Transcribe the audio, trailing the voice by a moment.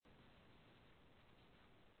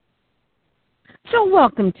So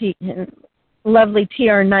welcome, lovely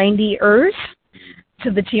TR90ers,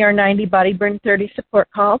 to the TR90 Body Burn 30 support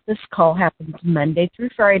call. This call happens Monday through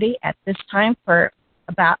Friday at this time for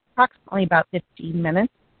approximately about 15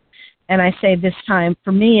 minutes. And I say this time,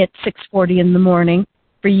 for me, it's 6:40 in the morning.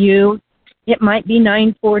 For you, it might be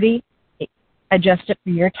 9:40. Adjust it for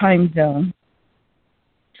your time zone.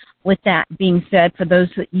 With that being said, for those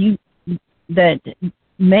that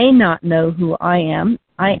may not know who I am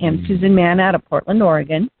Susan Mann out of Portland,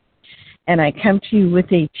 Oregon, and I come to you with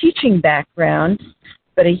a teaching background,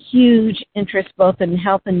 but a huge interest both in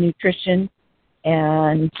health and nutrition.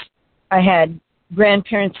 And I had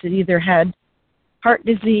grandparents that either had heart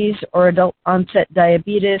disease or adult onset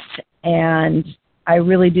diabetes, and I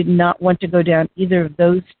really did not want to go down either of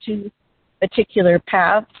those two particular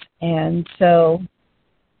paths. And so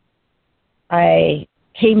I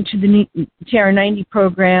came to the TR90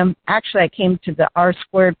 program. Actually, I came to the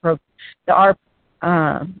the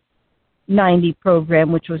R90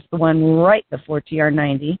 program, which was the one right before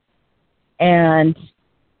TR90, and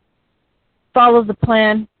followed the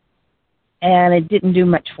plan, and it didn't do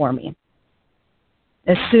much for me.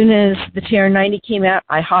 As soon as the TR90 came out,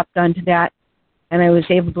 I hopped onto that, and I was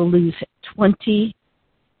able to lose 20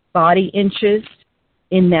 body inches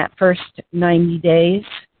in that first 90 days.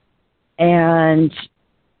 And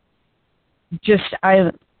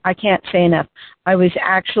I can't say enough. I was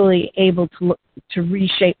actually able to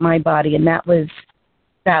reshape my body, and that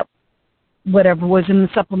whatever was in the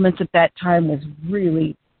supplements at that time was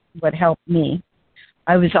really what helped me.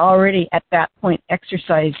 I was already at that point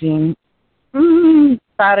exercising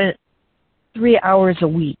about 3 hours a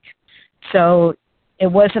week. So it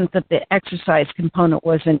wasn't that the exercise component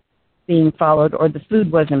wasn't being followed or the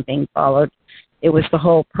food wasn't being followed. It was the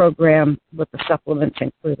whole program with the supplements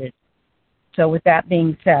included. So with that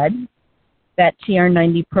being said, that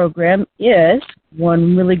TR90 program is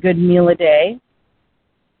 1 really good meal a day,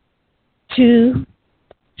 2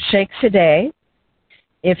 shakes a day.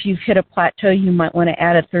 If you've hit a plateau, you might want to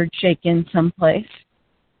add a 3rd shake in someplace.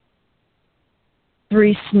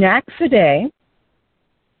 3 snacks a day,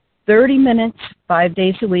 30 minutes, 5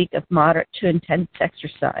 days a week of moderate to intense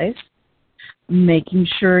exercise, making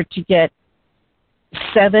sure to get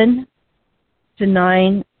 7 to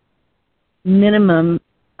 9 minimum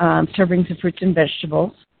servings of fruits and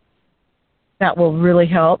vegetables. That will really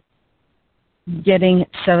help. Getting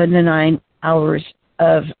 7 to 9 hours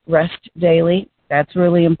of rest daily. That's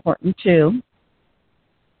really important too.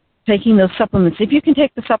 Taking those supplements. If you can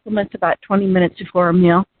take the supplements about 20 minutes before a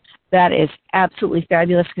meal, that is absolutely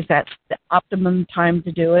fabulous because that's the optimum time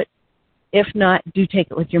to do it. If not, do take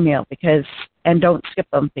it with your meal and don't skip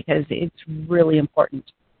them because it's really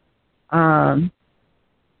important.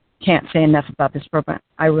 Can't say enough about this program.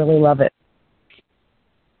 I really love it.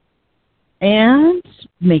 And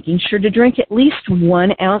making sure to drink at least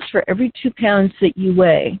 1 ounce for every 2 pounds that you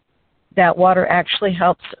weigh. That water actually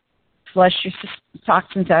helps flush your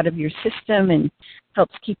toxins out of your system and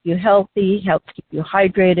helps keep you healthy, helps keep you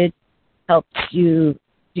hydrated, helps you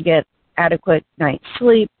to get adequate night's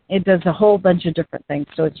sleep. It does a whole bunch of different things,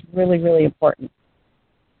 so it's really, really important.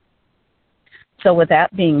 So with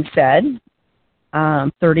that being said,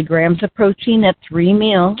 30 grams of protein at 3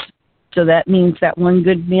 meals. So that means that 1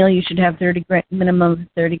 good meal, you should have minimum of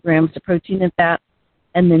 30 grams of protein at that.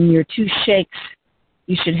 And then your 2 shakes,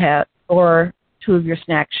 you should have, or 2 of your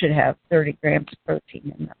snacks should have 30 grams of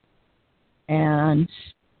protein in them. And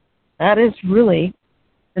that is really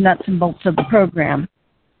the nuts and bolts of the program.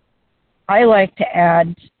 I like to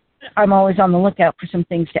add, I'm always on the lookout for some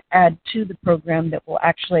things to add to the program that will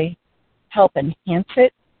actually help enhance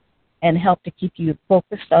it and help to keep you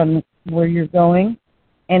focused on where you're going.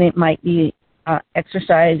 And it might be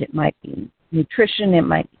exercise, it might be nutrition, it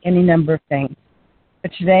might be any number of things.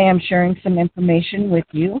 But today I'm sharing some information with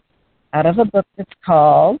you out of a book that's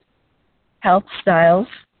called Health Styles,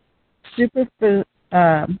 Superfood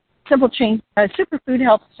Health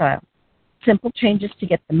Style, Simple Changes to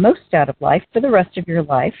Get the Most Out of Life for the Rest of Your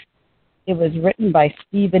Life. It was written by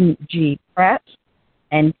Stephen G. Pratt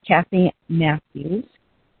and Kathy Matthews.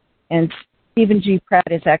 And Stephen G.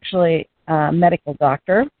 Pratt is actually a medical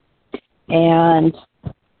doctor, and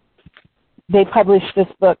they published this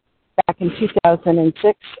book back in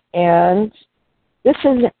 2006, and this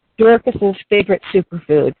is Dorcas's favorite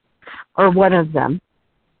superfood, or one of them,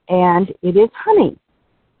 and it is honey.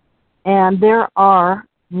 And there are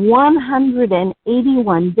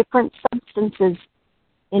 181 different substances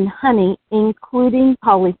in honey, including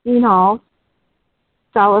polyphenols,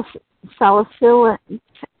 salicylates,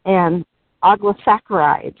 and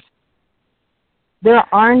oligosaccharides. There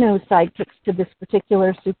are no sidekicks to this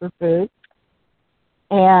particular superfood.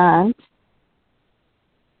 And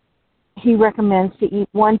he recommends to eat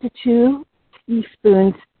 1 to 2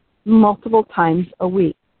 teaspoons multiple times a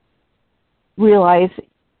week. Realize,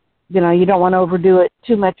 you don't want to overdo it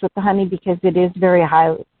too much with the honey because it is very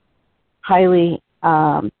highly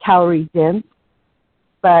calorie dense,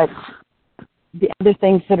 but the other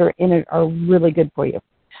things that are in it are really good for you.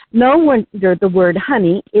 No wonder the word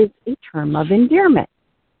honey is a term of endearment.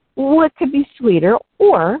 What could be sweeter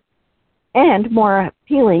and more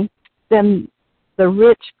appealing than the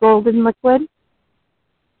rich golden liquid?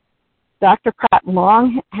 Dr. Pratt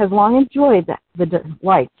has long enjoyed the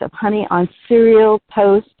delights of honey on cereal,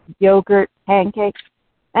 toast, yogurt, pancakes,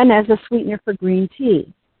 and as a sweetener for green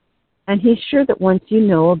tea. And he's sure that once you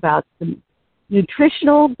know about the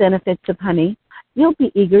nutritional benefits of honey, you'll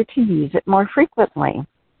be eager to use it more frequently.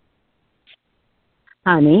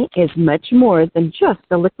 Honey is much more than just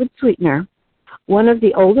a liquid sweetener. One of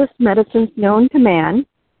the oldest medicines known to man,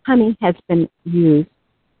 honey has been used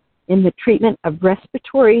in the treatment of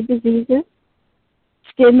respiratory diseases,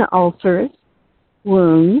 skin ulcers,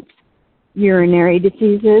 wounds, urinary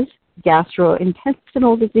diseases,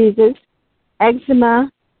 gastrointestinal diseases,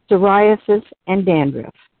 eczema, psoriasis, and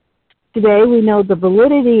dandruff. Today we know the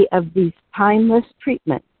validity of these timeless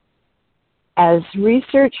treatments, as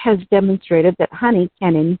research has demonstrated that honey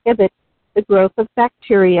can inhibit the growth of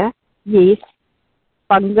bacteria, yeast,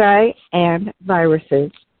 fungi, and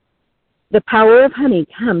viruses. The power of honey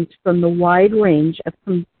comes from the wide range of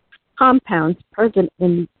compounds present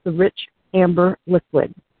in the rich amber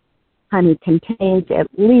liquid. Honey contains at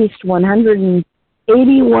least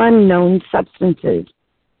 181 known substances.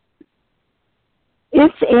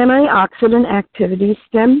 Its antioxidant activity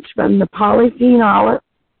stems from the phenolics,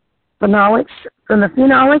 the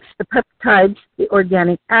peptides, the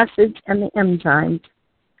organic acids, and the enzymes.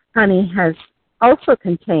 Honey also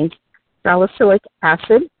contains salicylic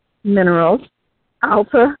acid, minerals,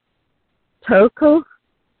 alpha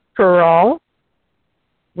tocopherol,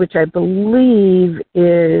 which I believe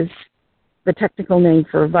is the technical name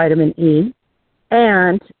for vitamin E,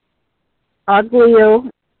 and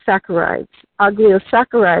oligosaccharides.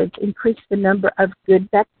 Oligosaccharides increase the number of good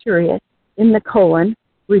bacteria in the colon,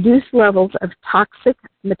 reduce levels of toxic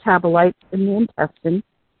metabolites in the intestine,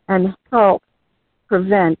 and help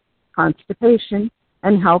prevent constipation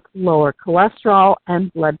and help lower cholesterol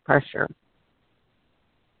and blood pressure.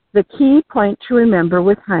 The key point to remember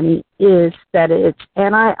with honey is that its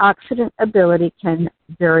antioxidant ability can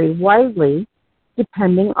vary widely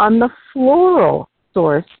depending on the floral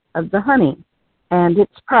source of the honey and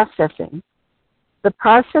its processing. The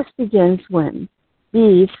process begins when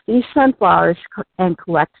bees feed sunflowers and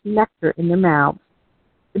collect nectar in their mouths.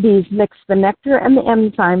 The bees mix the nectar and the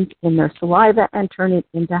enzymes in their saliva and turn it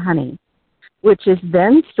into honey, which is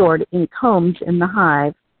then stored in combs in the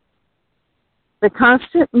hive. The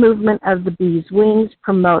constant movement of the bees' wings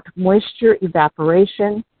promote moisture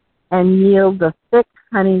evaporation and yield the thick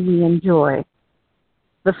honey we enjoy.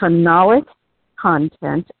 The phenolic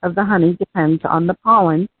content of the honey depends on the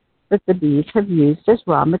pollen that the bees have used as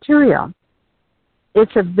raw material.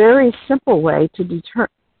 There's a very simple way to determine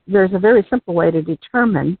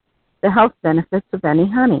the health benefits of any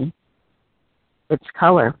honey. Its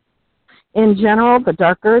color. In general, the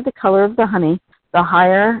darker the color of the honey, the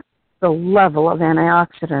higher the level of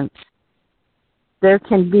antioxidants. There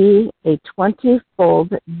can be a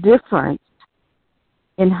 20-fold difference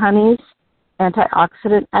in honey's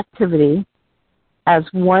antioxidant activity, as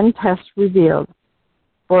one test revealed.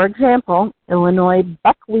 For example, Illinois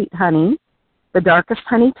buckwheat honey, the darkest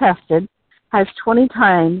honey tested, has 20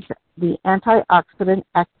 times the antioxidant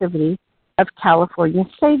activity of California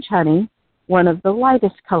sage honey, one of the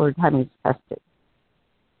lightest colored honeys tested.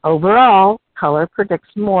 Overall, color predicts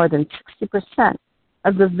more than 60%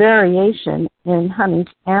 of the variation in honey's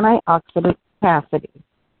antioxidant capacity.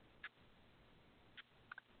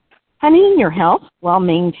 Honey in your health, while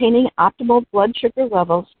maintaining optimal blood sugar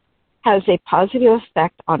levels, has a positive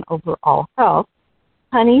effect on overall health.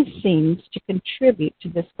 Honey seems to contribute to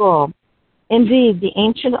this goal. Indeed, the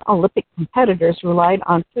ancient Olympic competitors relied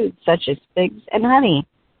on foods such as figs and honey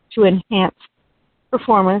to enhance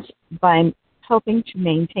performance by helping to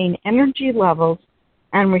maintain energy levels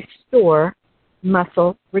and restore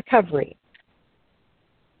muscle recovery.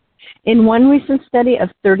 In one recent study of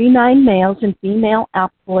 39 males and female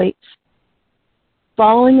athletes,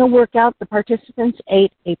 following a workout, the participants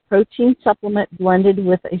ate a protein supplement blended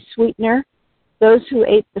with a sweetener. Those who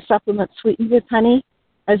ate the supplement sweetened with honey,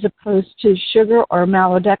 as opposed to sugar or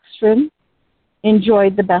maltodextrin,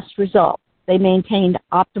 enjoyed the best results. They maintained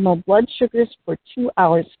optimal blood sugars for 2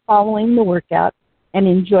 hours following the workout, and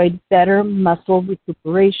enjoyed better muscle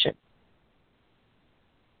recuperation.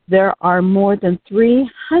 There are more than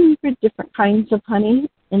 300 different kinds of honey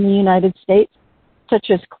in the United States, such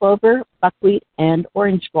as clover, buckwheat, and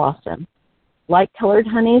orange blossom. Light-colored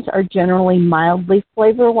honeys are generally mildly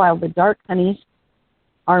flavored, while the dark honeys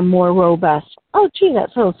are more robust. Oh, gee,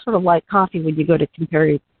 that's sort of like coffee when you go to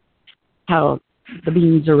compare how the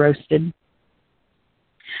beans are roasted.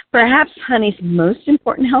 Perhaps honey's most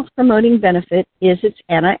important health-promoting benefit is its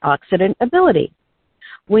antioxidant ability.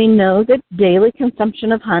 We know that daily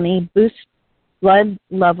consumption of honey boosts blood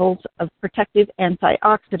levels of protective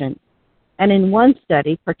antioxidants. And in one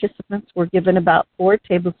study, participants were given about 4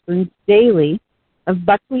 tablespoons daily of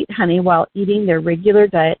buckwheat honey while eating their regular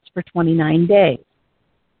diets for 29 days.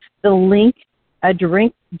 A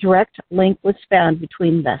direct link was found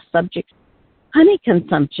between the subject's honey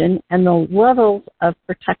consumption and the levels of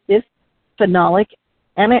protective phenolic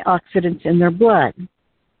antioxidants in their blood.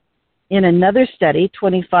 In another study,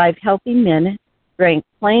 25 healthy men drank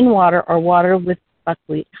plain water or water with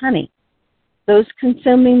buckwheat honey. Those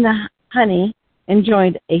consuming the honey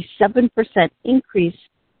enjoyed a 7% increase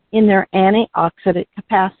in their antioxidant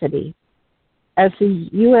capacity. As the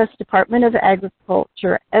U.S. Department of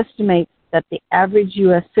Agriculture estimates that the average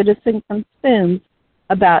U.S. citizen consumes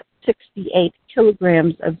about 68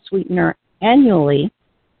 kilograms of sweetener annually,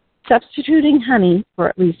 substituting honey for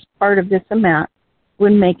at least part of this amount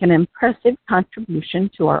would make an impressive contribution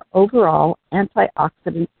to our overall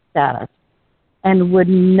antioxidant status and would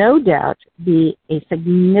no doubt be a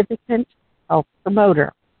significant health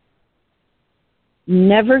promoter.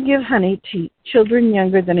 Never give honey to children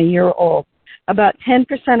younger than a year old. About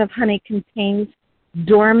 10% of honey contains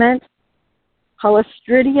dormant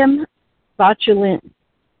Clostridium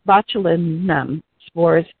botulinum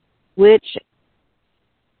spores, which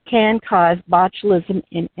can cause botulism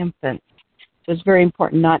in infants. So it's very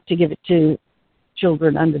important not to give it to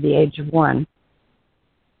children under the age of 1.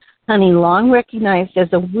 Honey, long recognized as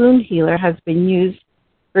a wound healer, has been used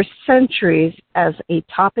for centuries as a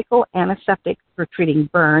topical antiseptic for treating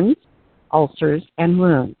burns, ulcers, and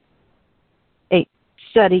wounds. A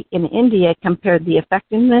study in India compared the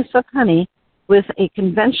effectiveness of honey with a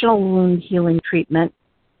conventional wound healing treatment,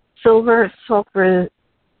 silver sulfarizine,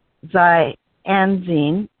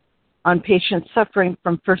 on patients suffering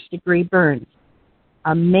from first-degree burns.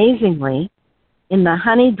 Amazingly, in the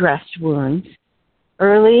honey-dressed wounds,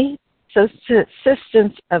 early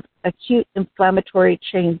subsistence of acute inflammatory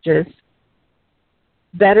changes,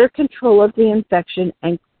 better control of the infection,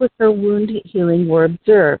 and quicker wound healing were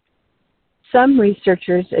observed. Some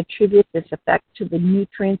researchers attribute this effect to the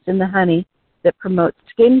nutrients in the honey that promote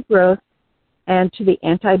skin growth and to the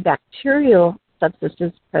antibacterial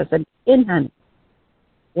substances present in honey.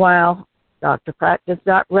 While Dr. Pratt does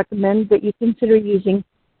not recommend that you consider using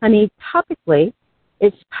honey topically,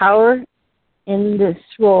 its power in this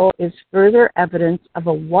role is further evidence of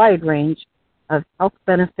a wide range of health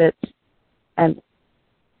benefits, and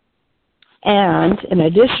an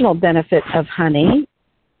additional benefit of honey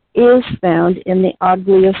is found in the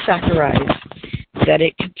oligosaccharides that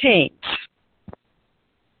it contains.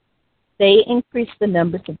 They increase the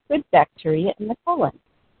numbers of good bacteria in the colon,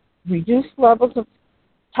 reduce levels of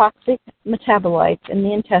toxic metabolites in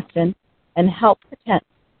the intestine, and help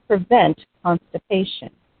prevent constipation.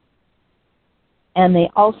 And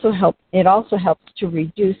it also helps to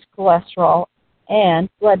reduce cholesterol and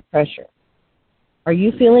blood pressure. Are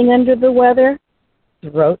you feeling under the weather?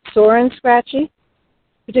 Throat sore and scratchy?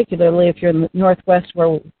 Particularly if you're in the Northwest,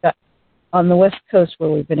 on the West Coast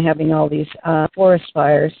where we've been having all these forest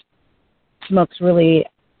fires. Smoke's really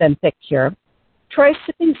been thick here. Try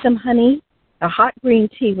sipping some honey, a hot green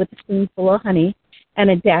tea with a spoonful of honey, and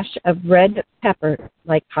a dash of red pepper,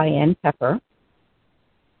 like cayenne pepper.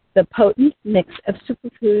 The potent mix of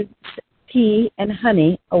superfoods, tea, and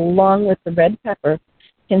honey, along with the red pepper,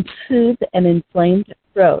 can soothe an inflamed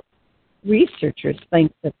throat. Researchers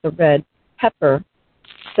think that the red pepper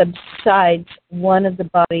subsides one of the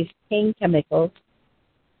body's pain chemicals,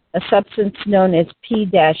 a substance known as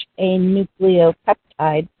P-A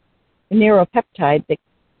neuropeptide that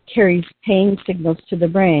carries pain signals to the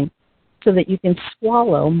brain so that you can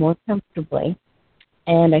swallow more comfortably.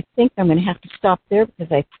 And I think I'm going to have to stop there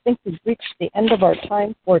because I think we've reached the end of our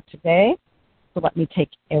time for today. So let me take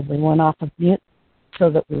everyone off of mute so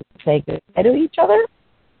that we say goodbye to each other.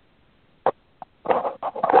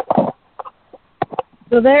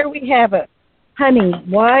 So there we have it. Honey,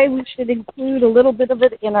 why we should include a little bit of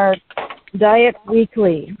it in our diet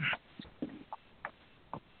weekly.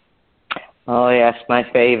 Oh, yes, my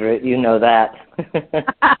favorite. You know that.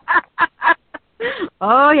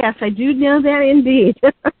 Oh, yes, I do know that indeed.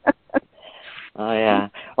 Oh, yeah.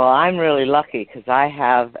 Well, I'm really lucky because I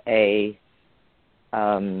have a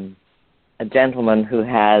gentleman who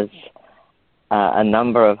has a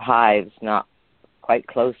number of hives not quite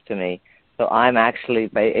close to me. So I'm actually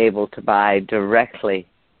able to buy directly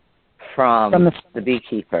from the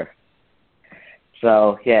beekeeper.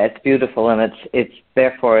 So, yeah, it's beautiful, and it's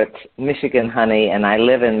Michigan honey, and I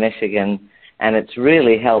live in Michigan, and it's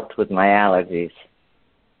really helped with my allergies.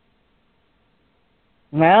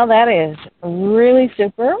 Well, that is really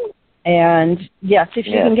super. And, yes, if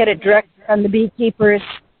you can get it direct from the beekeepers,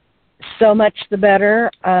 so much the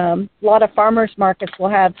better. A lot of farmers markets will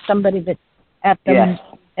have somebody that's at them,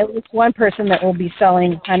 at least one person that will be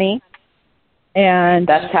selling honey. And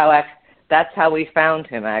that's how we found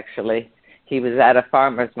him, actually. He was at a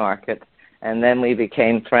farmer's market, and then we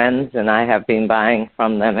became friends, and I have been buying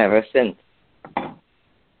from them ever since.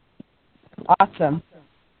 Awesome.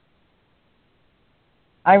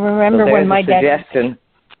 I remember when my dad...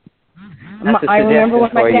 I remember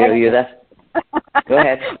when my dad... Go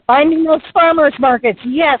ahead. Finding those farmers markets,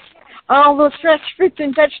 yes. All those fresh fruits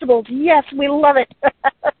and vegetables, yes, we love it.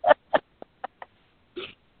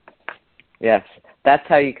 Yes, that's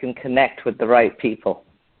how you can connect with the right people.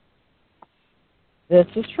 This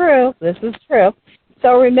is true. This is true.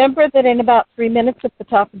 So remember that in about 3 minutes at the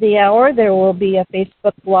top of the hour, there will be a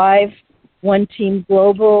Facebook Live One Team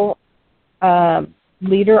Global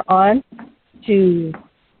leader on to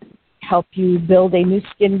help you build a new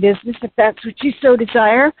skin business if that's what you so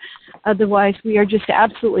desire. Otherwise, we are just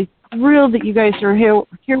absolutely thrilled that you guys are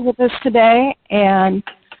here with us today. And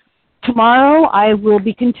tomorrow I will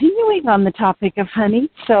be continuing on the topic of honey,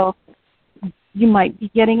 so you might be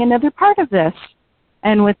getting another part of this.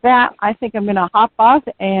 And with that, I think I'm going to hop off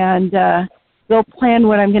and go plan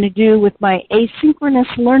what I'm going to do with my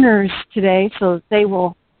asynchronous learners today so that they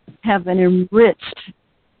will have an enriched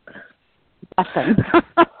lesson.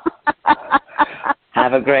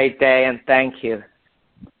 Have a great day, and thank you.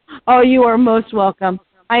 Oh, you are most welcome.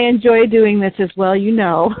 I enjoy doing this as well, you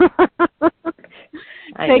know.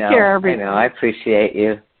 Take care, everyone. I know. I appreciate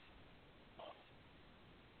you.